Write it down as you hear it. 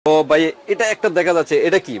তো ভাই এটা একটা দেখা যাচ্ছে,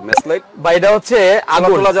 এটা কি ম্যাসলাইট ভাই? এটা হচ্ছে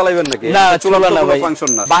আগুন। চুলা জ্বালাবেন নাকি? না, চুলা না ভাই,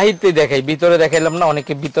 ফাংশন না। বাহিরতে দেখাই, ভিতরে দেখাইলাম না,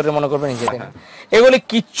 অনেকে ভিতরে মনে করবেন এই যে দেখেন, এগুলি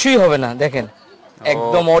কিচ্ছুই হবে না, দেখেন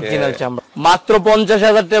একদম অরিজিনাল চামড়া। মাত্র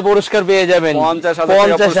 50,000 টাকা পুরস্কার পেয়ে যাবেন।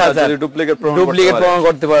 50,000 ডুপ্লিকেট প্রমাণ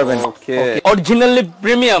করতে পারবেন। অরিজিনালি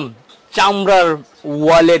প্রিমিয়াম চামড়ার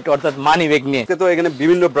ওয়ালেট অর্থাৎ মানি ব্যাগ নিয়ে। তো এখানে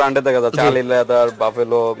বিভিন্ন ব্র্যান্ডে দেখা যাচ্ছে, আলি লেদার,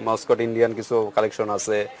 বাফেলো, মাস্কট, ইন্ডিয়ান কিছু কালেকশন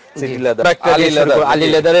আছে, সিটি লেদার, আলি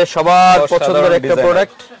লেদারের সবার পছন্দের একটা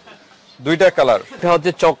প্রোডাক্ট। দুইটা কালার, একটা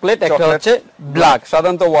হচ্ছে চকলেট, একটা হচ্ছে ব্ল্যাক।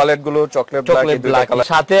 সাধারণত ওয়ালেট গুলো চকলেট ব্ল্যাক,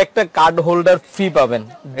 সাথে একটা কার্ড হোল্ডার ফ্রি পাবেন,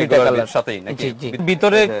 দুইটা কালার সাথেই নাকি?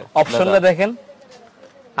 ভিতরে অপশনটা দেখেন,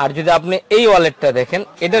 আর যদি আপনি এই ওয়ালেটটা দেখেন,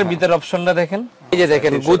 এটার ভিতরে অপশনটা দেখেন, এই যে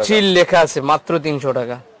দেখেন গুচির লেখা আছে, মাত্র 300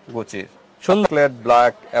 টাকা। গুচির চকলেট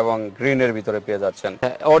ব্ল্যাক এবং গ্রিন এর ভিতরে পেয়ে যাচ্ছেন।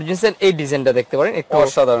 অরিজিনাল এই ডিজাইনটা দেখতে পারেন, একটু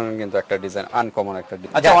অসাধারণ কিন্তু একটা ডিজাইন, আনকমন একটা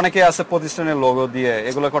ডিজাইন। আচ্ছা, অনেকে আছে প্রতিষ্ঠানের লোগো দিয়ে,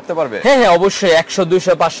 এগুলো করতে পারবে? হ্যাঁ হ্যাঁ, অবশ্যই 100,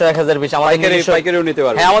 200, 500, 1000 বেশি আমাদের পাইকারিও নিতে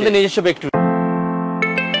পারবে। হ্যাঁ, আমাদের নিজস্ব ফ্যাক্টরি।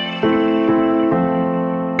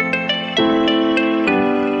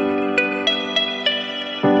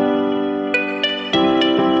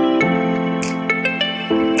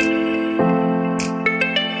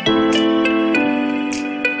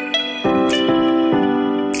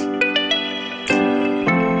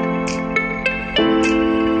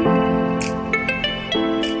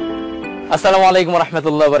 আসসালামু আলাইকুম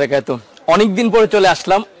রাহমাতুল্লাহি ওয়া বারাকাতুহু। অনেকদিন পরে চলে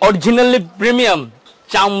আসলাম অরিজিনালি প্রিমিয়াম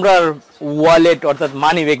চামড়ার ওয়ালেট অর্থাৎ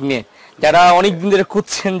মানি ব্যাগ নিয়ে। যারা অনেকদিন ধরে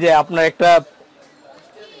খুঁজছেন যে আপনার একটা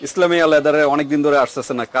ইসলামী লেদারে অনেকদিন ধরে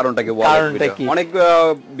আসতেছে না, কারণটা কি? অনেক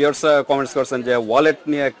ভিউয়ার্স কমেন্টস করছেন যে ওয়ালেট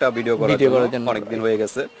নিয়ে একটা ভিডিও করার জন্য, অনেকদিন হয়ে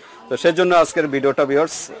গেছে। তো সেজন্য আজকের ভিডিওটা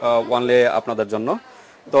ভিউয়ার্স ওয়ানলি আপনাদের জন্য।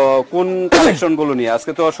 তো কোন কালেকশন গুলো নিয়ে?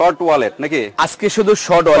 আজকে তো শর্ট ওয়ালেট নাকি? আজকে শুধু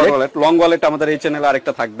শর্ট ওয়ালেট। লং ওয়ালেট আমাদের এই চ্যানেলে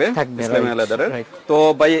আরেকটা থাকবে ইসলামী লেদারের। তো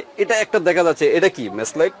ভাই এটা একটা দেখা যাচ্ছে, এটা কি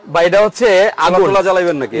ম্যাসলাইট? ভাই এটা হচ্ছে আগুন। চুলা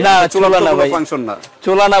জ্বালাবেন নাকি? না, চুলা না ভাই, ফাংশন না।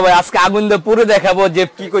 চুলা না ভাই, আজকে আগুন দিয়ে পুরো দেখাবো যে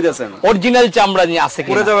কি কইতেছেন। অরিজিনাল চামড়া নিয়ে আছে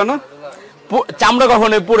কি? পুরো যাবে না? চামড়া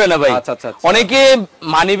কখনো পুরে না ভাই। অনেকে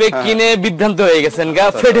মানি ব্যাগ কিনে বিভ্রান্ত হয়ে গেছেন,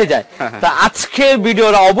 ফেটে যায়। তা আজকের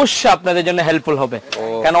ভিডিওটা অবশ্যই আপনাদের জন্য হেল্পফুল হবে,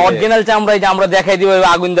 কারণ অরিজিনাল চামড়াই যে আমরা দেখাই দিব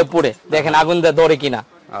আগুন দিয়ে পুড়ে, দেখেন আগুন দিয়ে ধরে কিনা।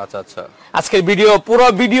 আচ্ছা আচ্ছা, আজকের পুরো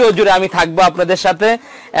ভিডিও জুড়ে আমি থাকবো আপনাদের সাথে,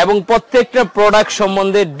 এবং প্রত্যেকটা প্রোডাক্ট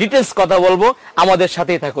সম্বন্ধে ডিটেইলস কথা বলবো, আমাদের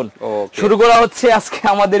সাথেই থাকুন। শুরু করা হচ্ছে আজকে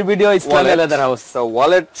আমাদের ভিডিও ইসলামিয়া লেদার হাউস। তো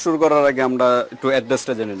ওয়ালেট শুরু করার আগে আমরা একটু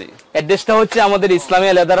অ্যাড্রেসটা জেনে নিই। অ্যাড্রেসটা হচ্ছে আমাদের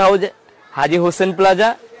ইসলামিয়া লেদার হাউস, হাজী হোসেন প্লাজা,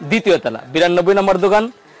 দ্বিতীয় তলা, 92 নম্বর দোকান,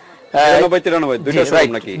 93 দুইটা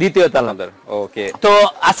শোরুম নাকি? দ্বিতীয় তলা। ওকে। তো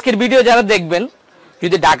আজকের ভিডিও যারা দেখবেন,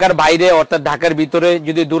 যদি ঢাকার বাইরে অর্থাৎ ঢাকার ভিতরে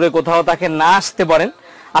যদি দূরে কোথাও তাকে না আসতে পারেন,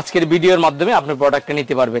 আজকের ভিডিওর মাধ্যমে আপনি প্রোডাক্টটা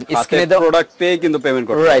নিতে পারবেন। স্ক্রিনে দেওয়া প্রোডাক্ট পেয়ে কিন্তু পেমেন্ট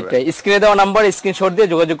করতে পারবেন। রাইট, স্ক্রিনে দেওয়া নাম্বার স্ক্রিনশট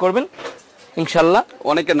দিয়ে যোগাযোগ করবেন ইনশাআল্লাহ।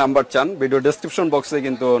 অনেকে নাম্বার চান, ভিডিও ডেসক্রিপশন বক্সে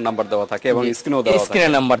কিন্তু নাম্বার দেওয়া থাকে এবং স্ক্রিনেও দেওয়া থাকে, স্ক্রিনে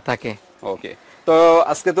নাম্বার থাকে। ওকে। তো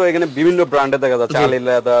আজকে তো এখানে বিভিন্ন ব্র্যান্ডে দেখা যাচ্ছে, আলি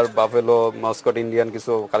লেদার, বাফেলো, মাস্কট, ইন্ডিয়ান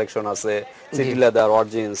কিছু কালেকশন আছে, সিটি লেদার,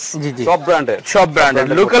 অরিজিনস, সব ব্র্যান্ডের,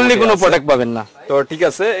 লোকালি কোনো প্রোডাক্ট পাবেন না। তো ঠিক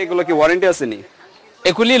আছে, এগুলো কি ওয়ারেন্টি আছে নি?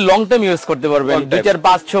 এগুলি লং টাইম ইউজ করতে পারবেন, 2, 4,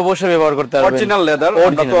 5, 6 বছর ব্যবহার করতে পারবেন। অরিজিনাল লেদার,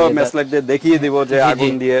 আমরা তো ম্যাসলাইট দিয়ে দেখিয়ে দিব যে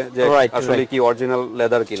আগুন দিয়ে যে আসলে কি অরিজিনাল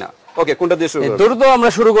লেদার কিনা। ওকে, কোনটা দিয়ে শুরু করব? দ্রুত আমরা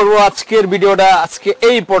শুরু করব আজকের ভিডিওটা। আজকে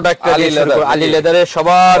এই প্রোডাক্টটা দিয়ে শুরু করব, আলি লেদারের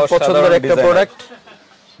সবার পছন্দের একটা প্রোডাক্ট।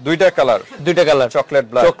 দুইটা কালার,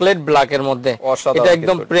 চকলেট ব্ল্যাক এর মধ্যে, এটা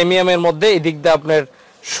একদম প্রিমিয়ামের মধ্যে। এদিক দিয়ে আপনার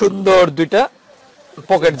সুন্দর দুইটা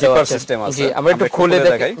পকেট দেওয়া সিস্টেম আছে। জি, আমরা একটু খুলে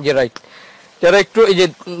দেখাই। জি রাইট, যারা একটু এই যে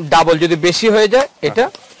ডাবল যদি বেশি হয়ে যায়, এটা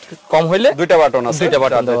কম হইলে দুইটা বাটন আছে, দুইটা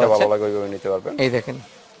বাটন যেটা ভালো লাগে ওইভাবে নিতে পারবেন। এই দেখেন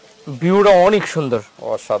ভিউটা অনেক সুন্দর,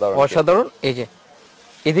 অসাধারণ। এই যে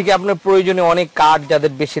এদিকে আপনার প্রয়োজনীয় অনেক কার্ড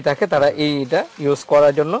যাদের বেশি থাকে, তারা এইটা ইউজ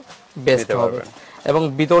করার জন্য বেস্ট হবে। এবং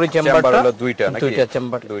ভিতরে চেম্বারটা দুইটা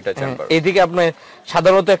চেম্বার। এইদিকে আপনি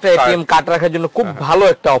সাধারণত একটা এটিএম কার্ড রাখার জন্য খুব ভালো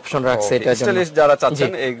একটা অপশন রাখছে এটার জন্য। স্টাইলিশ যারা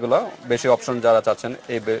চাচ্ছেন, এইগুলা বেশি অপশন যারা চাচ্ছেন,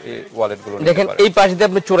 এই ওয়ালেট গুলো দেখেন, এই পাশ দিয়ে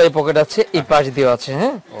আপনি চোরাই পকেট আছে, এই পাশ দিয়ে আছে।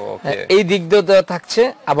 হ্যাঁ, এই দিক দিয়েও দেওয়া থাকছে,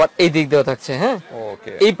 আবার এই দিক দিয়েও থাকছে। হ্যাঁ,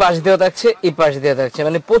 এই পাশ দিয়েও থাকছে, এই পাশ দিয়ে থাকছে,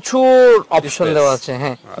 মানে প্রচুর অপশন দেওয়া আছে।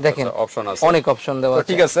 হ্যাঁ দেখেন, অপশন আছে, অনেক অপশন দেওয়া আছে।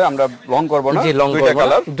 ঠিক আছে, আমরা লং করব না। জি, লং করব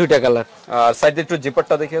না, দুইটা কালার। আর সাইডে একটু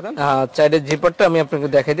জিপারটা দেখিয়ে দেন। হ্যাঁ, সাইডের জিপারটা আমি আপনাকে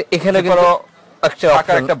দেখাই দিই। এখানে কিন্তু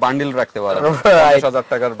একটা বান্ডিল রাখতে পারেন, 50,000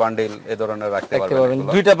 টাকার বান্ডিল এই ধরনের রাখতে পারবেন।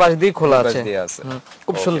 দুইটা পাশ দিয়ে খোলা আছে,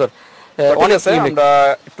 খুব সুন্দর। অনেক আমরা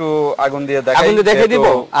একটু আগুন দিয়ে দেখাই দিব।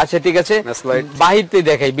 আচ্ছা ঠিক আছে, বাহিরতে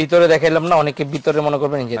দেখাই, ভিতরে দেখাইলাম না, অনেকে ভিতরে মনে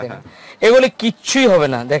করবেন এই যে দেখেন, এগুলি কিচ্ছুই হবে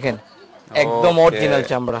না, দেখেন একদম অরিজিনাল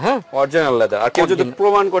চামড়া। হ্যাঁ, অরিজিনাল লেদার। আর কেউ যদি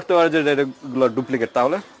প্রমাণ করতে পারে যে এগুলো ডুপ্লিকেট,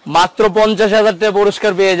 তাহলে মাত্র 50,000 টাকা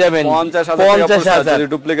পুরস্কার পেয়ে যাবেন। 50,000 যদি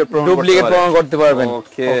ডুপ্লিকেট প্রমাণ করতে পারবেন।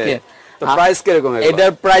 ওকে, তো প্রাইস কি রকম?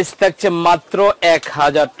 এটার প্রাইস থাকছে মাত্র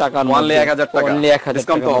 1000 টাকা। অনলি 1000 টাকা।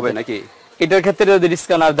 ডিসকাউন্ট তো হবে নাকি? এটার ক্ষেত্রে যদি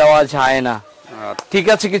ডিসকাউন্ট আর দেওয়া যায় না, ঠিক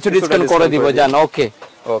আছে, কিছু ডিসকাউন্ট করে দিব, জান। ওকে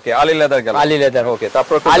ওকে, আলী লেদার গেল। আলী লেদার। ওকে,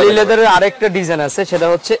 তারপর আলী লেদারের আরেকটা ডিজাইন আছে, সেটা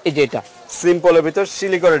হচ্ছে এই যে এটা সিম্পলের ভিতর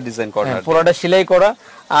সিলিকনের ডিজাইন করা, পুরোটা সেলাই করা।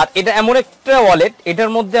 আর এটা এমন একটা ওয়ালেট,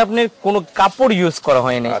 এটার মধ্যে আপনি কোনো কাপড় ইউজ করা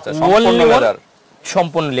হয়নি,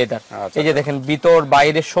 সম্পূর্ণ লেদার। এই যে দেখেন, ভিতর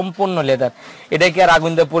বাইরে সম্পূর্ণ লেদার। এটা কি আর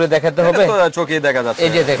আগুন দিয়ে পুরো দেখাতে হবে? চোখে দেখা যাচ্ছে।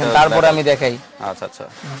 এই যে দেখেন, তারপরে আমি দেখাই। আচ্ছা আচ্ছা,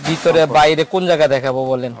 ভিতরে বাইরে কোন জায়গা দেখাবো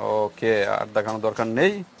বলেন? ওকে, আর দেখানোর দরকার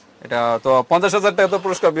নেই। এটা তো 50,000 টাকা তো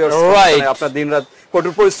পুরস্কার বিয়ার, আপনার দিনরাত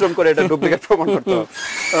কঠোর পরিশ্রম করে এটা ডুপ্লিকেট প্রমাণ করতে হবে।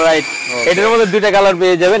 রাইট। এটার মধ্যে দুইটা কালার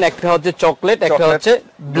পেয়ে যাবেন, একটা হচ্ছে চকলেট, একটা হচ্ছে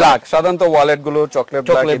ব্ল্যাক। সাধারণত ওয়ালেট গুলো চকলেট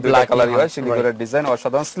ব্ল্যাক কালারই হয়, সিলিকনের ডিজাইন। আর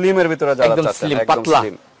সাধারণ স্লিমের ভিতরে যারা চাচ্ছেন, একদম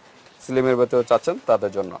স্লিম স্লিমের ভিতরে চাচ্ছেন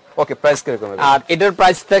তাদের জন্য। ওকে, প্রাইস কি রকম? আর এটার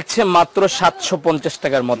প্রাইস থাকছে মাত্র 750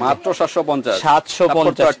 টাকার মধ্যে। মাত্র 750।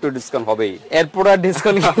 750, একটু ডিসকাউন্ট হবেই। এরপর আর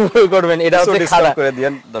ডিসকাউন্ট কিভাবে করবেন? এটা হচ্ছে খাড়া করে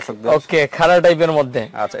দেন দর্শকদের। ওকে, খাড়া টাইপের মধ্যে।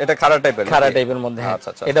 আচ্ছা, এটা খাড়া টাইপের মধ্যে। আচ্ছা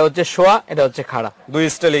আচ্ছা, এটা হচ্ছে শোয়া, এটা হচ্ছে খাড়া, দুই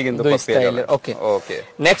স্টাইলই কিন্তু পেয়ে যাবেন। ওকে ওকে,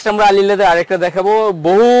 নেক্সট আমরা আলী লেদার আরেকটা দেখাবো,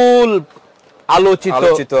 বহুল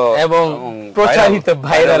আলোচিত এবং প্রচারিত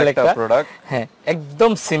ভাইরাল একটা প্রোডাক্ট। হ্যাঁ,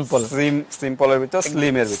 একদম সিম্পলের ভিতর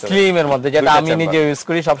স্লিমের মধ্যে, যেটা আমি নিজে ইউজ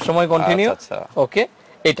করি সব সময় কন্টিনিউ। ওকে,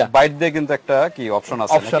 এটা বাইট দিয়ে কিন্তু একটা কি অপশন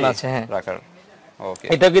আছে হ্যাঁ রাখার। ওকে,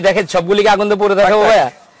 এটা কি দেখেন, সবগুলিকে আগুন দিয়ে পুরো দেখাবো ভাইয়া?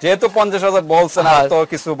 যেহেতু 50,000 বলছেন, আর তো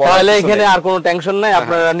কিছু বলার তাহলে এখানে আর কোনো টেনশন নাই,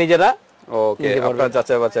 আপনারা নিজেরা। ওকে, আপনারা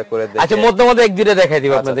যাচাই বাছাই করে দেখেন। আচ্ছা, মধ্যে এক দুইটা দেখাই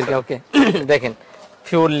দিব আপনাদেরকে। ওকে, দেখেন,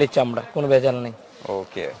 পিওরলি চামড়া, কোনো ভেজাল নেই।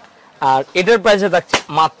 ওকে, আর এটার প্রাইস থাকছে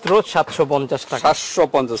মাত্র 750 টাকা।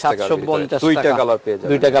 750 টাকা, 750 দুইটা কালার পেয়ে যাবেন,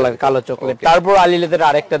 দুইটা কালার, কালো চকলেট। তারপর আলী লেদার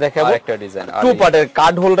আরেকটা দেখাবো, আরেকটা ডিজাইন, টু পার্টের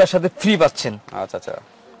কার্ড হোল্ডার সাথে ফ্রি পাচ্ছেন। আচ্ছা আচ্ছা,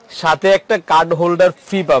 সাথে একটা কার্ড হোল্ডার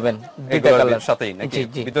ফ্রি পাবেন, দুইটা কালার সাথেই নাকি?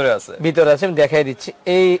 ভিতরে আছে, আমি দেখাই দিচ্ছি।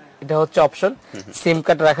 এটা হচ্ছে অপশন, সিম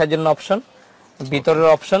কার্ড রাখার জন্য অপশন, ভিতরের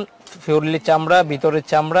অপশন পিওরলি চামড়া, ভিতরের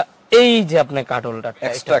চামড়া। এই যে আপনার কার্ড হোল্ডার,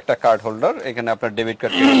 এক্সট্রা একটা কার্ড হোল্ডার, এখানে আপনার ডেবিট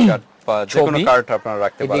কার্ড, ক্রেডিট কার্ড বা যে কোনো কার্ড আপনারা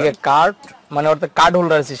রাখতে পারেন। এদিকে কার্ড, মানে অর্থাৎ কার্ড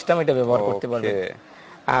হোল্ডার সিস্টেম, এটা ব্যবহার করতে পারবেন।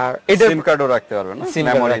 আর এটা সিম কার্ডও রাখতে পারবেন,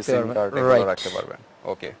 মেমরি সিম কার্ড রাখতে পারবেন।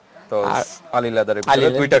 ওকে, তো আলী লেদারের ভিতরে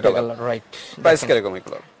দুইটা কালার। রাইট, প্রাইস কি রকম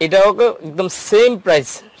এগুলো? এটাও একদম সেম প্রাইস,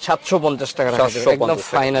 750 টাকা রাখা যাবে একদম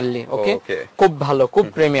ফাইনালি। ওকে, খুব ভালো, খুব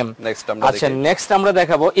প্রিমিয়াম। আচ্ছা, নেক্সট আমরা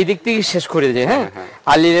দেখাবো, এদিক থেকে শেষ করে দিই। হ্যাঁ,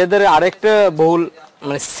 আলী লেদারের আরেকটা বহুল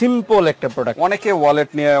মানে সিম্পল একটা প্রোডাক্ট। অনেকে ওয়ালেট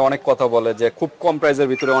নিয়ে অনেক কথা বলে যে খুব কম প্রাইসের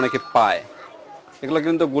ভিতরে অনেকে পায়। এগুলো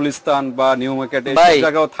কিন্তু গুলিস্তান বা নিউ মার্কেট এই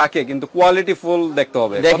জায়গাও থাকে, কিন্তু কোয়ালিটি ফুল দেখতে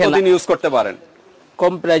হবে, কতদিন ইউজ করতে পারেন।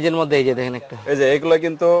 কম প্রাইজের মধ্যে এই যে দেখেন একটা, এই যে এগুলো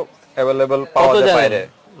কিন্তু अवेलेबल পাওয়া যায় বাইরে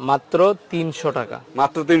মাত্র 300 টাকা।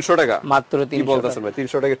 মাত্র 300 টাকা? মাত্র 300 কি বলতেছেন ভাই?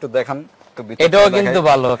 300 টাকা একটু দেখান। এটাও কিন্তু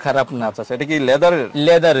ভালো, খারাপ না। আচ্ছা, এটা কি লেদারের?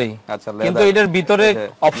 লেদারই। আচ্ছা, লেদার। কিন্তু এটার ভিতরে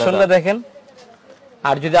অপশনটা দেখেন,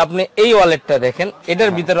 আর যদি আপনি এই ওয়ালেটটা দেখেন,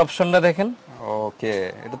 এটার ভিতরে অপশনটা দেখেন। ওকে,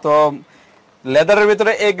 এটা তো লেদারের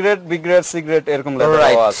ভিতরে A grade, B grade, C grade এরকম লেদার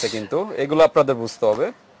আছে, কিন্তু এগুলো আপনাদের বুঝতে হবে।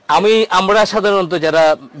 আমরা সাধারণত যারা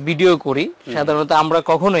ভিডিও করি, সাধারণত আমরা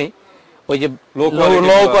কখনোই ওই যে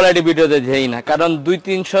লো কোয়ালিটি ভিডিওতে যাই না, কারণ 200,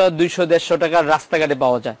 300, 150 টাকার রাস্তাঘাটে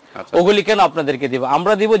পাওয়া যায়। ওগুলি কেন আপনাদেরকে দিব?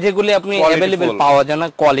 আমরা দিব যেগুলি আপনি अवेलेबल পাওয়া যায় না,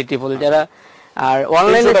 কোয়ালিটি ফুল। যারা আর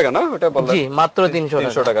অনলাইনে টাকা না, ওটা বললাম। জি, মাত্র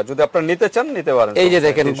 300 টাকা। যদি আপনারা নিতে চান নিতে পারেন। এই যে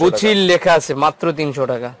দেখেন, গুচির লেখা আছে মাত্র 300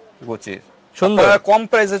 টাকা। গুচি সুন্দর। কম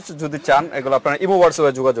প্রাইসে যদি চান, এগুলো আপনারা ইমো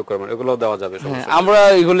হোয়াটসঅ্যাপে যোগাযোগ করবেন, এগুলো দেওয়া যাবে। আমরা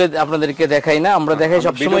এগুলো আপনাদেরকে দেখাই না, আমরা দেখাই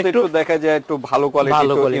সব সময় একটু দেখাই যায় একটু ভালো কোয়ালিটি,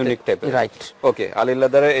 একটু ইউনিক টাইপের। রাইট। ওকে, আলী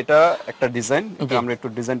লেদারের এটা একটা ডিজাইন, আমরা একটু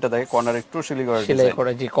ডিজাইনটা দেখি। কর্নার একটু সেলাই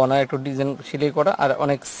করা, জি, কর্নার একটু ডিজাইন সেলাই করা, আর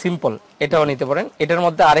অনেক সিম্পল। এটাও নিতে পারেন। এটার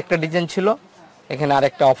মধ্যে আরেকটা ডিজাইন ছিল, এখানে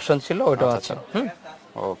আরেকটা অপশন ছিল, ওটাও আছে।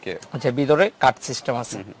 ওকে, আচ্ছা, ভিতরে কাট সিস্টেম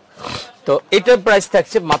আছে। তো এটার প্রাইস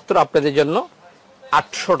থাকছে মাত্র আপনাদের জন্য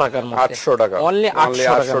 800 টাকার মধ্যে। 800 টাকা, অনলি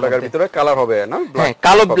 800 টাকার ভিতরে কালার হবে না? হ্যাঁ,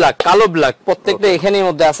 কালো ব্ল্যাক প্রত্যেকটা এখানের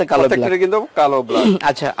মধ্যে আছে, কালো ব্ল্যাক প্রত্যেকটা কিন্তু কালো ব্ল্যাক।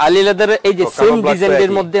 আচ্ছা, আলী লেদারের এই যে সেম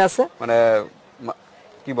ডিজাইনের মধ্যে আছে, মানে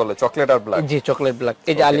কি বলে, চকলেট আর ব্ল্যাক। জি, চকলেট ব্ল্যাক।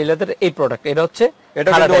 এই যে আলী লেদারের এই প্রোডাক্ট, এটা হচ্ছে, এটা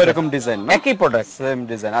কিন্তু এরকম ডিজাইন না? একই প্রোডাক্ট, সেম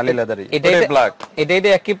ডিজাইন, আলী লেদারই। এটা ব্ল্যাক, এটা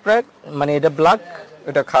একই প্রোডাক্ট, মানে এটা ব্ল্যাক,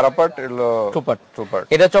 এটা খারাপ পার্ট, এলো টু পার্ট।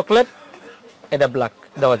 এটা চকলেট, এটা ব্ল্যাক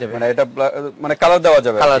দেওয়া যাবে, মানে এটা মানে কালার দেওয়া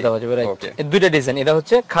যাবে, রাইট। এই দুইটা ডিজাইন। এটা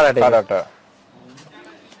হচ্ছে খাড়াটা।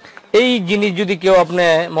 এই জিনিস যদি কেউ আপনি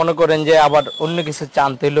মনে করেন যে আবার অন্য কিছু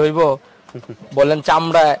চানতে লইব, বলেন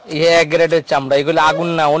চামড়া এক গ্রেডের চামড়া, এগুলো আগুন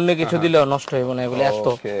না অন্য কিছু দিলেও নষ্ট হইব না, এগুলো এত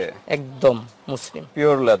একদম মুসলিম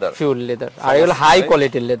পিওর লেদার, আর এগুলো হাই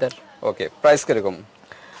কোয়ালিটির লেদার। ওকে, প্রাইস কিরকম?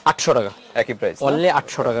 800 টাকা, একই প্রাইস, অনলি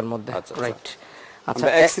 800 টাকার মধ্যে। রাইট, আচ্ছা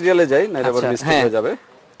এক সিরিয়ালে যাই না এটা মিস্টেক হয়ে যাবে।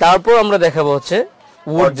 তারপর আমরা দেখাবো হচ্ছে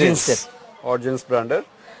উড জিন্সের, অরিজিনস ব্র্যান্ডের,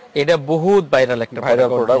 এটা বহুত ভাইরাল একটা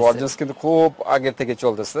প্রোডাক্ট। অরিজিনস কিন্তু খুব আগে থেকে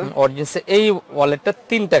চলতেছে। অরিজিনস এই ওয়ালেটটা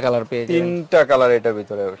 3টা কালার পেয়ে যাবেন, 3টা কালার এটার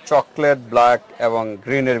ভিতরে, চকলেট, ব্ল্যাক এবং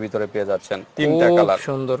গ্রিন এর ভিতরে পেয়ে যাচ্ছেন 3টা কালার।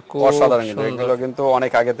 সুন্দর, অসাধারণ, কিন্তু এগুলো কিন্তু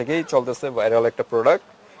অনেক আগে থেকেই চলতেছে, ভাইরাল একটা প্রোডাক্ট।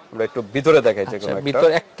 আমরা একটু ভিতরে দেখাই যে কোনো একটা, ভিতর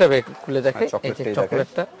একটা ব্যাগ খুলে দেখাই, এই যে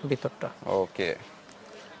চকলেটটা ভিতরটা। ওকে,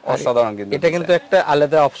 অসাধারণ, কিন্তু এটা কিন্তু একটা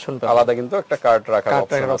আলাদা অপশন পাবেন, আলাদা কিন্তু একটা কার্ড রাখার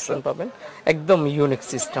অপশন পাবেন, একদম ইউনিক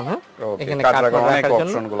সিস্টেম। হ্যাঁ, এখানে কার্ড রাখার অনেক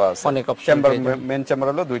অপশনগুলো আছে, অনেক অপশন। চেম্বার, মেন চেম্বার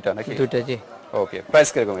হলো দুইটা নাকি? দুইটা, জি। ওকে, প্রাইস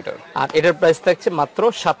কিরকম এটা? আর এটার প্রাইস থাকছে মাত্র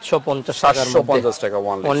 750 টাকার মধ্যে, 750 টাকা,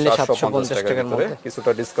 অনলি 750 টাকার মধ্যে।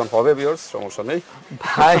 কিছুটা ডিসকাউন্ট হবে ভিউয়ার্স, সমস্যা নেই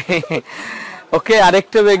ভাই। ওকে,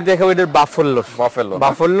 আরেকটা ব্যাগ দেখাবো, এটার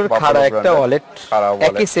বাফেলোর খাড়া একটা ওয়ালেট,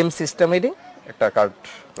 একই সেম সিস্টেম, এরই একটা কার্ড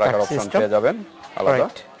রাখার অপশন পেয়ে যাবেন আলাদা।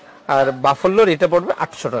 আর বাফেলোর এটা পড়বে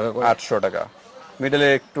 800 টাকা করে, 800 টাকা। মিডলে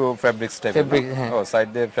একটু ফেব্রিক্স টাইপের, ও সাইড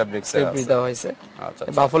দিয়ে ফেব্রিক্স দেওয়া হয়েছে। আচ্ছা,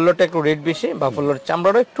 বাফেলোটা একটু রেট বেশি, বাফেলোর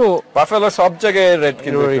চামড়াটা একটু, বাফেলো সব জায়গায় রেট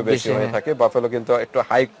কিন্তু একটু বেশি হয়ে থাকে, বাফেলো কিন্তু একটু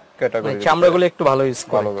হাই ক্যাটাগরি, চামড়াগুলো একটু ভালো ইউজ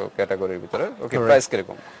করে, ভালো ক্যাটাগরির ভিতরে। ওকে, প্রাইস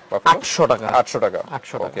কিরকম? 800 টাকা, 800 টাকা।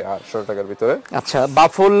 ওকে, 800 টাকার ভিতরে। আচ্ছা,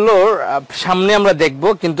 বাফেলোর সামনে আমরা দেখবো,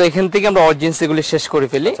 কিন্তু এখান থেকে আমরা অরিজিনস এগুলি শেষ করে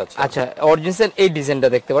ফেলি। আচ্ছা, অরিজিনসের এই ডিজাইনটা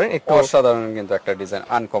দেখতে পারেন, একটু অসাধারণ, কিন্তু একটা ডিজাইন,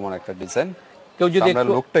 আনকমন একটা ডিজাইন। কেউ যদি একটু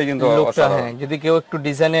লুকটাই কিন্তু অসাধারণ, হ্যাঁ, যদি কেউ একটু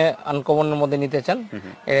ডিজাইনে আনকমনের মধ্যে নিতে চান,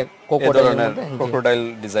 ক্রোকোডাইল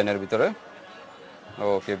ডিজাইনের ভিতরে।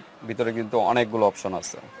 ওকে, ভিতরে কিন্তু অনেকগুলো অপশন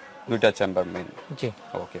আছে, দুইটা চেম্বার মেইন। জি।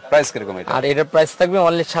 ওকে, প্রাইস কিরকম এটা? আর এটার প্রাইস থাকবে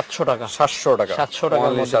অনলি 700 টাকা, 700 টাকা, 700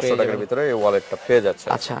 টাকার মধ্যে, 700 টাকার ভিতরে এই ওয়ালেটটা পেয়ে যাচ্ছে।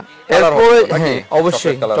 আচ্ছা, এরপরে হ্যাঁ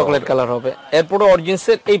অবশ্যই চকলেট কালার হবে। এরপরে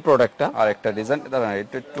অরিজিনসের এই প্রোডাক্টটা, আর একটা ডিজাইন, দাঁড়ান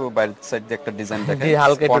একটু বাইরের সাইড দিয়ে একটা ডিজাইন দেখাই,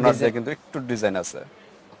 হালকা একটু ডিজাইন, কিন্তু একটু ডিজাইন আছে,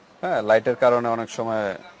 হ্যাঁ, লাইটের কারণে অনেক সময়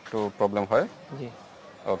একটু প্রবলেম হয়। জি।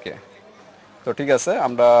 ওকে, তো ঠিক আছে,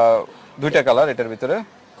 আমরা দুইটা কালার এটার ভিতরে,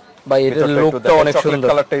 ভাই এটার লুকটা অনেক সুন্দর,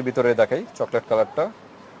 কালারটাই ভিতরে দেখাই, চকলেট কালারটা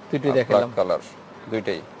দুইটাই দেখালাম, কালার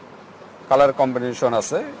দুইটাই কালার কম্বিনেশন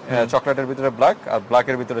আছে, চকলেটের ভিতরে ব্ল্যাক আর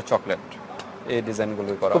ব্ল্যাকের ভিতরে চকলেট, এই ডিজাইনগুলো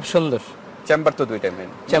করা খুব সুন্দর। চেম্বার তো দুইটাই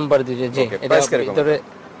মেইন, চেম্বার দুইটা, জি। এটার ভিতরে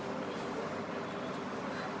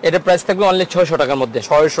এটা প্রাইস থাকবে অনলি 600 টাকার মধ্যে,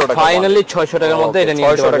 600 টাকা, ফাইনালি 600 টাকার মধ্যে এটা নিয়ে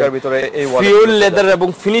নিতে 600 টাকার ভিতরে এই পিওর লেদার, এবং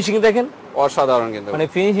ফিনিশিং দেখেন অসাধারণ, কিন্তু মানে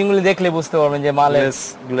ফিনিশিং গুলো দেখলে বুঝতে পারবেন যে মালের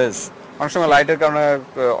গ্লেজ, অনেক সময় লাইটের কারণে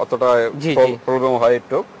অতটা প্রবলেম হয়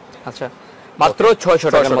একটু। আচ্ছা, মাত্র 600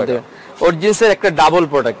 টাকার মধ্যে অরিজিনসের একটা ডাবল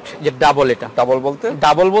প্রোডাক্ট, যে ডাবল, এটা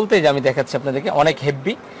ডাবল বলতে যে আমি দেখাচ্ছি আপনাদেরকে, অনেক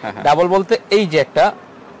হেভি। ডাবল বলতে এই যে একটা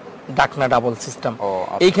ডাকনা ডাবল সিস্টেম,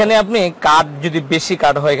 এইখানে আপনি কার্ড যদি বেশি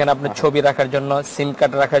কার্ড হয়, এখানে আপনার ছবি রাখার জন্য, সিম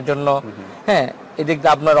কার্ড রাখার জন্য, হ্যাঁ, এদিক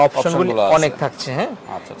দিয়ে আপনার অপশনগুলো অনেক থাকছে। হ্যাঁ,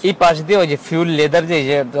 এই পাশ দিয়ে ওই যে ফিউল লেদার যে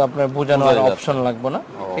আপনার বোঝানো অপশন লাগবে না,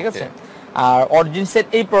 ঠিক আছে। আর অরিজিনসের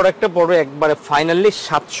এই প্রোডাক্টটা পড়বে একবারে ফাইনালি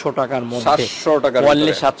 700 টাকার মধ্যে, 700 টাকার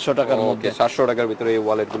অনলি 700 টাকার মধ্যে, 700 টাকার ভিতরে এই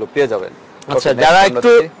ওয়ালেটগুলো পেয়ে যাবেন। আচ্ছা, যারা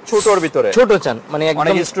একটু ছোটর ভিতরে ছোট চান, মানে একদম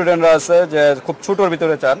অনেক স্টুডেন্টরা আছে যে খুব ছোটর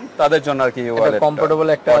ভিতরে চান, তাদের জন্য আর কি ওয়ালেট কমফোর্টেবল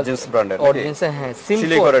একটা অরিজিনস ব্র্যান্ডের, অরিজিনস, হ্যাঁ, সিম্পল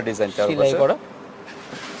সিলাই করা ডিজাইন, সিলাই করা।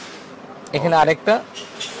 এখানে আরেকটা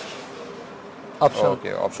অপশন,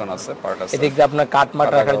 ওকে, অপশন আছে, পার্ট আছে, এদিক দিয়ে আপনার কাট মাট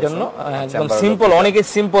রাখার জন্য একদম সিম্পল। অনেকে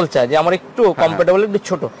সিম্পল চায় যে আমার একটু কমফোর্টেবল, একটু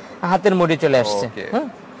ছোট, হাতের মুঠে চলে আসছে। হ্যাঁ,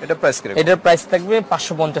 এটা প্রাইস কি? এটার প্রাইস থাকবে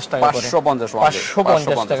 550 টাকা করে,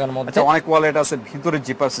 550 টাকার মধ্যে। আচ্ছা, অনেক ওয়ালেট আছে ভিতরে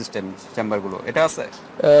জিপার সিস্টেম চেম্বার গুলো, এটা আছে?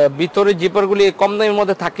 ভিতরে জিপার গুলি কম দামের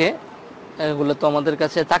মধ্যে থাকে, এগুলো তো আমাদের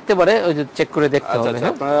কাছে থাকতে পারে, ওই যে চেক করে দেখতে হবে। আচ্ছা,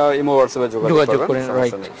 আপনারা ইমো হোয়াটসঅ্যাপে যোগাযোগ করেন,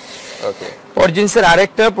 রাইট। ওকে, অরিজিনসের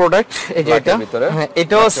আরেকটা প্রোডাক্ট, এই যে এটা, হ্যাঁ,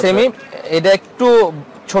 এটাও সেমি, এটা একটু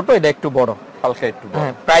ছোট, এটা একটু বড়, হালকা একটু বড়,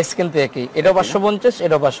 হ্যাঁ, প্রাইস কিন্তু একই, এটা 550,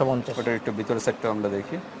 এটা 550। ওটা একটু ভিতরে সেটটা আমরা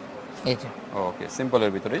দেখি, এই যে, ওকে,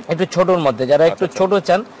 সিম্পলের ভিতরেই, একটু ছোটর মধ্যে, যারা একটু ছোট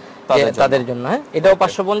চান তাদের জন্য, হ্যাঁ, এটাও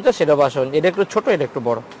 550, এটাও 550, এটা একটু ছোট, এটা একটু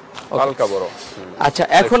বড়, হালকা বড়। আচ্ছা,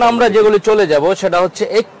 এখন আমরা যেগুলো চলে যাব সেটা হচ্ছে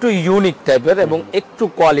একটু ইউনিক টাইপের এবং একটু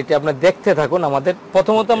কোয়ালিটি, আপনি দেখতে থাকুন। আমাদের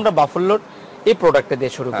প্রথমত আমরা বাফেলোর এই প্রোডাক্টটা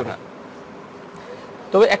দিয়ে শুরু করি।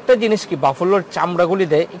 তবে একটা জিনিস কি, বাফেলোর চামড়াগুলি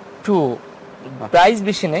দেয় একটু প্রাইস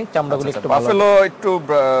বেশি নেই, চামড়াগুলি একটু বাফেলো একটু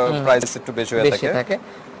প্রাইস একটু বেশি হয়ে থাকে,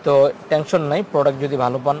 তো টেনশন নাই, প্রোডাক্ট যদি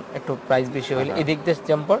ভালো পান একটু প্রাইস বেশি হলে। এদিক দিয়ে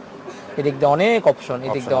জাম্পার এদিক দিয়ে অনেক অপশন,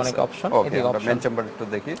 এদিক দিয়ে অনেক অপশন, এদিকে অপশন। মেন চেম্বার একটু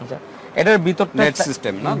দেখি। আচ্ছা, এটার ভিতরটা নেট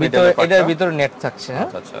সিস্টেম না, এটার ভিতরে নেট থাকছে। হ্যাঁ,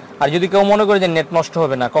 আচ্ছা। আর যদি কেউ মনে করে যে নেট নষ্ট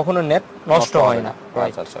হবে না, কখনো নেট নষ্ট হয় না।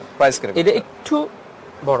 আচ্ছা। প্রাইস কিরকম? এটা একটু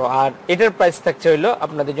বড়, আর এটার প্রাইস থাকছে হইলো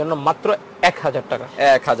আপনাদের জন্য মাত্র 1000 টাকা।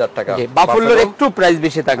 1000 টাকা। বাফুলোর একটু প্রাইস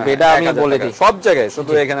বেশি থাকবে, এটা আমি বলে দিই। সব জায়গায়,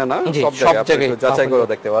 শুধু এখানে না, সব জায়গায় আপনি যাচাই করে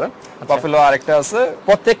দেখতে পারেন। বাফুলো আরেকটা আছে,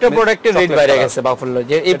 প্রত্যেকটা প্রোডাক্টের রেট বাইরে গেছে বাফুলো।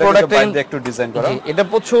 যে এই প্রোডাক্টটা একটু ডিজাইন করা, এটা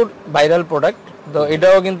প্রচুর ভাইরাল প্রোডাক্ট, তো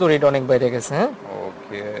এটাও কিন্তু রেট অনেক বাইরে গেছে। হ্যাঁ,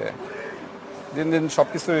 ওকে। দিন দিন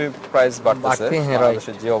সবকিছু প্রাইস বাড়তেছে,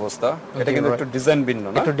 বাংলাদেশের যে অবস্থা। এটা কিন্তু একটু ডিজাইন ভিন্ন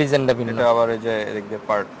না, একটু ডিজাইনটা ভিন্ন। এটা আবার এই যে এদিক দিয়ে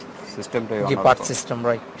পার্ট সিস্টেমটাই জি, পার্ট সিস্টেম,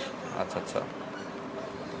 রাইট। আচ্ছা।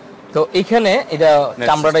 তো এখানে এটা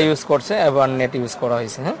চামড়াটা ইউজ করছে এবং নেট ইউজ করা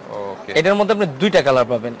হয়েছে। হ্যাঁ, ওকে। এটার মধ্যে আপনি দুইটা কালার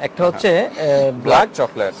পাবেন, একটা হচ্ছে ব্ল্যাক,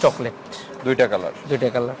 চকলেট, দুইটা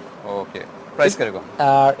কালার। ওকে, প্রাইস কিরকম?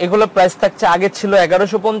 আর এগুলো প্রাইস থাকছে, আগে ছিল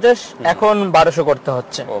 1150, এখন 1200 করতে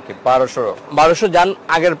হচ্ছে। ওকে, 1200 জান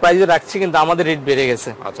আগের প্রাইসে রাখছি, কিন্তু আমাদের রেট বেড়ে গেছে।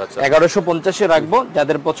 আচ্ছা। 1150 এ রাখবো,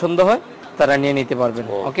 যাদের পছন্দ হয় তারা নিয়ে নিতে পারবেন।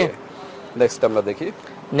 ওকে, নেক্সট আমরা দেখি।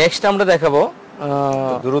 নেক্সট আমরা দেখাবো,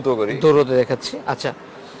 দ্রুত দেখাচ্ছি। আচ্ছা,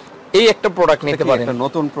 এই একটা প্রোডাক্ট নিতে পারেন, একটা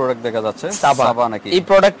নতুন প্রোডাক্ট দেখা যাচ্ছে, সাবা নাকি? এই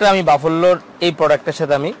প্রোডাক্টটা আমি বাফুলোর এই প্রোডাক্টের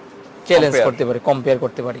সাথে আমি চ্যালেঞ্জ করতে পারি, কম্পেয়ার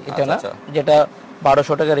করতে পারি। এটা না, যেটা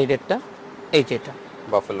 1200 টাকার রেটটা, এই যে এটা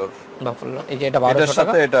বাফুলোর, এই যে এটা 1200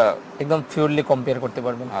 টাকা, এটা একদম পিওরলি কম্পেয়ার করতে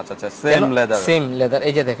পারবেন। আচ্ছা, সেম লেদার।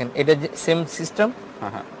 এই যে দেখেন, এটা সেম সিস্টেম,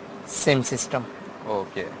 সেম সিস্টেম।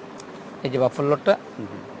 ওকে, এই যে বাফুলোরটা,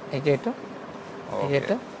 এই যে এটা, এই যে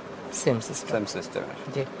এটা সেম সিস্টেম।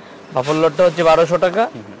 জি, বাফুলোরটা হচ্ছে 1200 টাকা,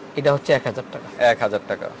 এটা হচ্ছে 1000 টাকা। 1000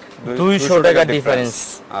 টাকা, 200 টাকা ডিফারেন্স।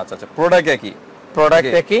 আচ্ছা, প্রোডাক্ট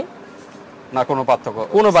একই না, কোনো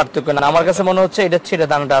পার্থক্য না। আমার কাছে মনে হচ্ছে এটা ছিল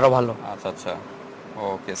দামটা আরো ভালো। আচ্ছা।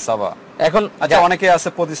 ওকে, সাবা। এখন আচ্ছা, অনেকে আছে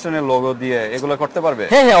প্রতিষ্ঠানের লোগো দিয়ে, এগুলো করতে পারবে?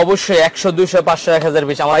 হ্যাঁ, অবশ্যই 100, 200, 500, 1000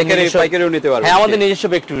 বেশি আমাদের পাইকারিও নিতে পারবে। হ্যাঁ, আমাদের নিজস্ব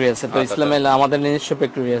ফ্যাক্টরি আছে। তো ইসলামে আমাদের নিজস্ব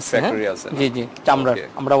ফ্যাক্টরি আছে। জি, চামড়া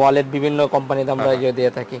আমরা ওয়ালেট বিভিন্ন কোম্পানিতে আমরা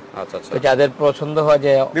দিয়ে থাকি। আচ্ছা। তো যাদের পছন্দ হয়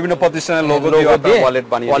যে বিভিন্ন প্রতিষ্ঠানের লোগো দিয়ে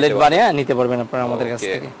ওয়ালেট বানিয়ে নিতে পারবেন আপনারা আমাদের কাছ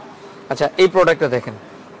থেকে। আচ্ছা, এই প্রোডাক্টটা দেখেন,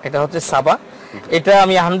 এটা হচ্ছে সাবা। এটা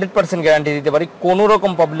আমি 100% গ্যারান্টি দিতে পারি, কোন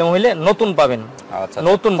রকম প্রবলেম হইলে নতুন পাবেন।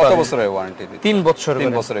 নতুন কত বছরের ওয়ারেন্টি? 3 বছর।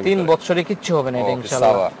 3 বছরে কিচ্ছু হবে না এটা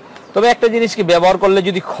ইনশাআল্লাহ। তবে একটা জিনিস কি, ব্যবহার করলে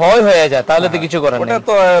যদি ক্ষয় হয়ে যায় তাহলে তো কিছু করার নেই। ওটা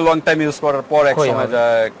তো লং টাইম ইউজ করার পর এক সময়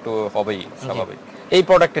যায় একটু হবেই, স্বাভাবিক। এই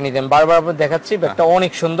প্রোডাক্টটা নিতেন, বারবার দেখাচ্ছি, ব্যাগটা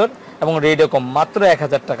অনেক সুন্দর এবং রেটও কম, মাত্র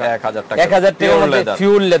 1000 টাকা। 1000 টাকার মধ্যে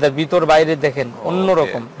ফিউল লেদার, ভিতর বাইরে দেখেন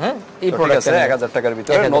অন্যরকম। হ্যাঁ, এই প্রোডাক্টটা 1000 টাকার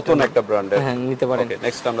ভিতরে নতুন একটা ব্র্যান্ডের। হ্যাঁ, নিতে পারেন।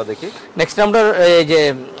 নেক্সট আমরা দেখি। নেক্সট আমরা এই যে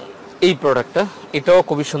এই প্রোডাক্টটা, এটাও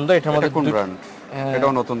খুবই সুন্দর। এটার মধ্যে কোন ব্র্যান্ড?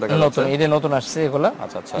 এটাও নতুন দেখা যাচ্ছে। নতুন, এটা নতুন আসছে এগুলা।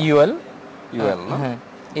 আচ্ছা। ইউএল না? হ্যাঁ,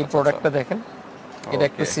 এই প্রোডাক্টটা দেখেন, এটা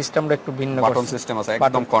একটু সিস্টেমটা একটু ভিন্ন, বাটন সিস্টেম আছে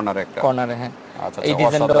একদম কর্নারে। হ্যাঁ, এই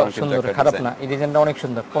ডিজাইনটা সুন্দর, খারাপ না, এই ডিজাইনটা অনেক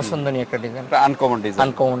সুন্দর, পছন্দনীয় একটা ডিজাইন,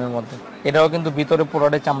 আনকমনের মধ্যে। এটাও কিন্তু ভিতরে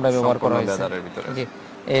পুরোটা চামড়া ব্যবহার করা হয়েছে। জি,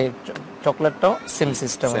 এই চকলেটটাও সেম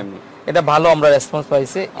সিস্টেম। এটা ভালো আমরা রেসপন্স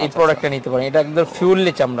পাইছি, এই প্রোডাক্টটা নিতে পারেন। এটা একদম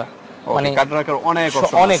ফিউরলি চামড়া, মানে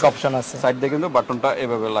অনেক অপশন আছে। সাইড দিয়ে কিন্তু বাটনটা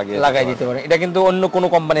এভাবে লাগাই দিতে পারেন। এটা কিন্তু অন্য কোনো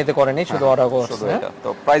কোম্পানিতে করেনি, শুধু ওরা করছে। তো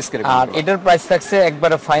প্রাইস কি? আর এটার প্রাইস থাকছে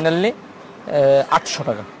একবারে ফাইনালি 800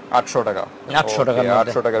 টাকা। 800 টাকা,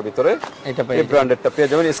 800 টাকার ভিতরে এটা এই ব্র্যান্ডেরটা পেয়ে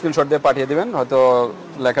যাবেন। স্ক্রিনশট দিয়ে পাঠিয়ে দিবেন, হয়তো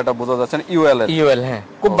লেখাটা বোঝা যাচ্ছে না। ইউএল। হ্যাঁ,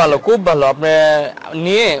 খুব ভালো, আপনি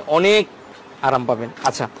নিয়ে অনেক আরাম পাবেন।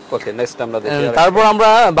 আচ্ছা, ওকে, নেক্সট আমরা দেখি। তারপর আমরা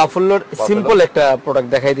বাফুলোর সিম্পল একটা প্রোডাক্ট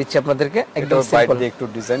দেখাই দিচ্ছি আপনাদেরকে, একদম সিম্পল, একটু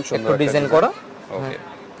ডিজাইন সুন্দর, একটু ডিজাইন করা। ওকে,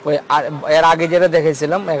 ওই এর আগে যেটা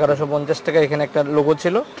দেখাইছিলাম 1150 টাকা, এখানে একটা লোগো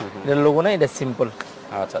ছিল, এটা লোগো না, এটা সিম্পল।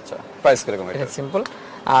 আচ্ছা, প্রাইস কিরকম? এটা সিম্পল,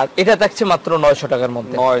 আর এটা থাকছে মাত্র 900 টাকার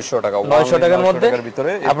মধ্যে। 900 টাকার মধ্যে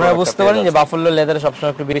আপনারা বুঝতে পারেন যে বাফুলো লেদারে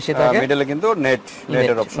সবসময় একটু বেশি থাকে। মিডলে কিন্তু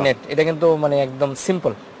নেটের অপশন। এটা কিন্তু মানে একদম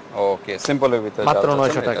সিম্পল। ওকে, সিম্পলের ভিতরে মাত্র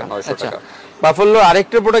 900 টাকা। আচ্ছা, বাফুলো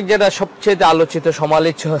আরেকটা প্রোডাক্ট যেটা সবচেয়ে আলোচিত,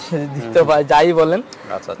 সমালোচিত যাই বলেন,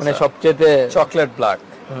 মানে সবচেয়ে চকলেট ব্ল্যাক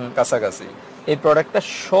কাছাকাছি, এই প্রোডাক্টটা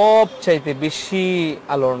সবচাইতে বেশি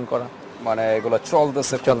আলোড়ন করা, মানে এগুলো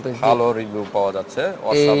চলতেছে, ভালো রিভিউ পাওয়া যাচ্ছে।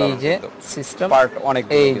 এই যে সিস্টেম পার্ট, অনেক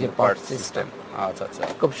এই যে পার্ট সিস্টেম। আচ্ছা,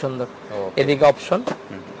 খুব সুন্দর। এদিকে অপশন,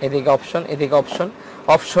 এদিকে অপশন,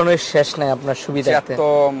 অপশনের শেষ নাই আপনার সুবিধাতে। এত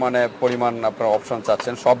মানে পরিমাণ আপনার অপশন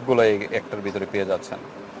চাচ্ছেন, সবগুলো একটার ভিতরে পেয়ে যাচ্ছেন।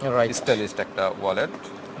 রাইট, স্টাইলিশ একটা ওয়ালেট,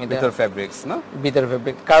 ভিতর ফেব্রিক্স না, ভিতর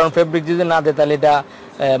ফেব্রিক, কারণ ফেব্রিক যদি না দেয় তাহলে এটা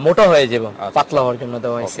মোটা হয়ে যাবে, পাতলা হওয়ার জন্য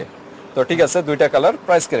দেওয়া হয়েছে। তো ঠিক আছে, দুইটা কালার,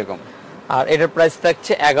 প্রাইস কিরকম? আর এটার প্রাইস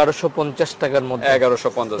থাকছে 1150 টাকার মধ্যে।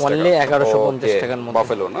 1150 টাকা, অনলি 1150 টাকার মধ্যে।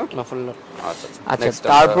 বাফেলো না? বাফেলো। আচ্ছা আচ্ছা,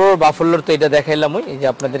 তারপর বাফেলোর তো এটা দেখাইলাম, এই যে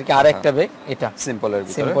আপনাদেরকে আরেকটা ব্যাগ, এটা সিম্পলের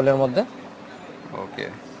ভিতরে, সিম্পলের মধ্যে। ওকে,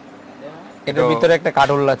 এটার ভিতরে একটা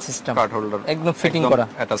card holder system, card holder একদম ফিটিং করা,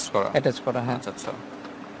 অ্যাটাচ করা, হ্যাঁ। আচ্ছা।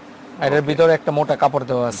 এটার ভিতরে একটা মোটা কাপড়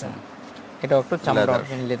দেওয়া আছে, এটা একটু চামড়া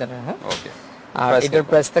লেদারের, হ্যাঁ। ওকে, আর এটার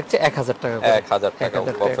প্রাইস থাকছে 1000 টাকা করে। 1000 টাকা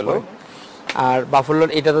বাফেলো। আর বাফেলোর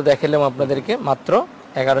এটা তো দেখাইলাম আপনাদেরকে মাত্র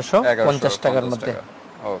 1150 টাকার মধ্যে।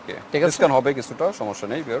 ওকে, ঠিক আছে, ডিসকাউন্ট হবে কিছুটা, সমস্যা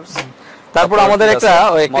নেই ভিউয়ার্স। তারপর আমাদের একটা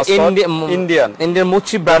ইন্ডিয়ান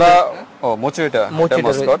মুচি ব্র্যান্ড, মুচি, এটা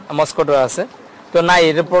মস্কোটো আছে, তো নাই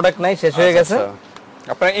এর প্রোডাক্ট নাই, শেষ হয়ে গেছে।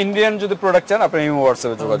 আপনারা ইন্ডিয়ান যদি প্রোডাক্ট চান আপনি ইমো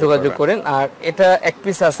হোয়াটসঅ্যাপে যোগাযোগ করেন। আর এটা এক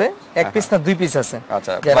পিস আছে, এক পিস না দুই পিস আছে,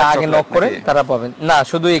 আচ্ছা, যারা আগে নক করে তারা পাবেন না,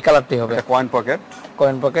 শুধু এই কালারটাই হবে। এটা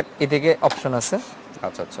কয়েন পকেট এদিকে অপশন আছে।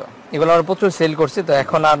 আচ্ছা, এগুলো আমরা প্রচুর সেল করছি, তো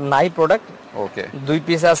এখন আর নাই প্রোডাক্ট। ওকে, দুই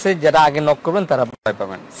পিস আছে, যারা আগে নক করবেন তারা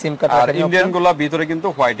পাবেন। সিম কার্ড আর ইন্ডিয়ান গুলা ভিতরে কিন্তু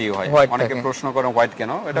হোয়াইটই হয়, অনেকে প্রশ্ন করেন হোয়াইট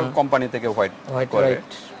কেন, এটা কোম্পানি থেকে হোয়াইট করে।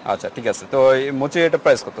 আচ্ছা, ঠিক আছে। তো এই মুচি এটা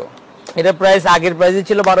প্রাইস কত? এটা প্রাইস আগের প্রাইসে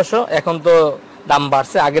ছিল 1200, এখন তো দাম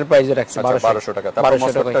বাড়ছে, আগের প্রাইসে রাখছে 1200 টাকা। তারপর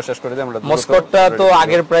মস্কটটা শেষ করে দিই আমরা। মস্কটটা তো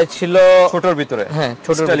আগের প্রাইস ছিল ছোটর ভিতরে, হ্যাঁ,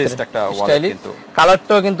 ছোটর স্টাইলিশ একটা ওয়ালেট, কিন্তু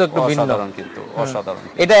কালারটাও কিন্তু একটু ভিন্ন, অসাধারণ।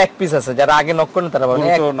 এটা এক পিস আছে, যারা আগে নক করেন তারা পাবেন,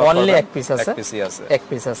 অনলি এক পিস আছে, এক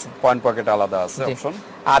পিস আছে, কয়েন পকেট আলাদা আছে অপশন।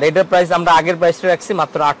 আর এটার প্রাইস আমরা আগের প্রাইসটা রাখছি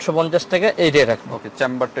মাত্র 850 টাকা, এইটাই রাখবো। ওকে,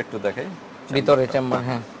 চেম্বারটা একটু দেখাই, ভিতরে চেম্বার,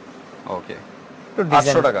 হ্যাঁ। ওকে,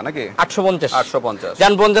 800 টাকা নাকি? 850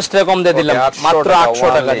 জান 50 টাকা কম দিয়ে দিলাম, মাত্র 800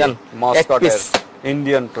 টাকা জান, এক পিস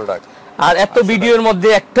ইন্ডিয়ান প্রোডাক্ট। আর এত ভিডিওর মধ্যে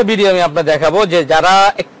একটা ভিডিও আমি আপনাদের দেখাবো, যে যারা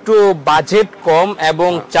একটু বাজেট কম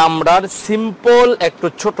এবং চামড়ার সিম্পল একটু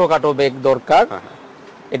ছোটখাটো ব্যাগ দরকার,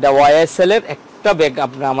 এটা ওয়াইএসএল এর একটা ব্যাগ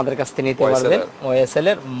আপনি আমাদের কাছ থেকে নিতে পারবেন। ওয়াইএসএল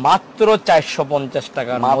এর মাত্র 450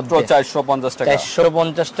 টাকার মধ্যে,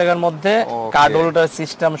 450 টাকার মধ্যে কার্ড হোল্ডার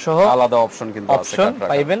সিস্টেম সহ আলাদা অপশন কিন্তু আছে, অপশন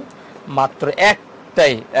পাইবেন। মাত্র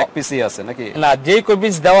একটাই, এক পিসি আছে নাকি? না, যে কই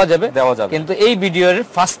পিস দেওয়া যাবে, কিন্তু এই ভিডিওর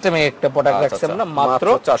ফার্স্ট টাইমে একটা প্রোডাক্ট রাখছি আমরা মাত্র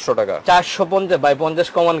 400 টাকা। 450 বাই 50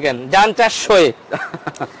 কমান কেন জান 400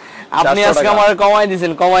 আপনি আজকে আমারে কমাই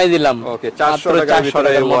দিবেন, কমাই দিলাম। ওকে, 400 টাকার ভিতরে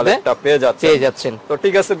এই ওয়ালেটটা পেয়ে যাচ্ছেন। তো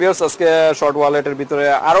ঠিক আছে ভিউয়ার্স, আজকে শর্ট ওয়ালেটের ভিতরে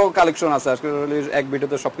আরো কালেকশন আছে, আজকে এক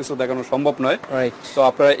ভিডিওতে সবকিছু দেখানো সম্ভব নয়, তো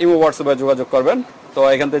আপনারা ইমো হোয়াটসঅ্যাপে যোগাযোগ করবেন। তো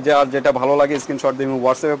এখান থেকে যেটা ভালো লাগে স্ক্রিনশট দিয়ে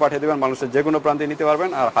হোয়াটসঅ্যাপে পাঠিয়ে দিবেন, মানুষের যে কোনো প্রান্তে নিতে পারবেন,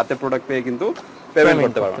 আর হাতে প্রোডাক্ট পেয়ে কিন্তু পেমেন্ট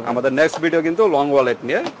করতে পারবেন। আমাদের নেক্সট ভিডিও কিন্তু লং ওয়ালেট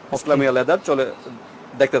নিয়ে, ইসলামিয়া লেদার, চলে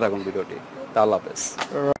দেখতে থাকুন ভিডিওটি। আল্লাহ হাফেজ।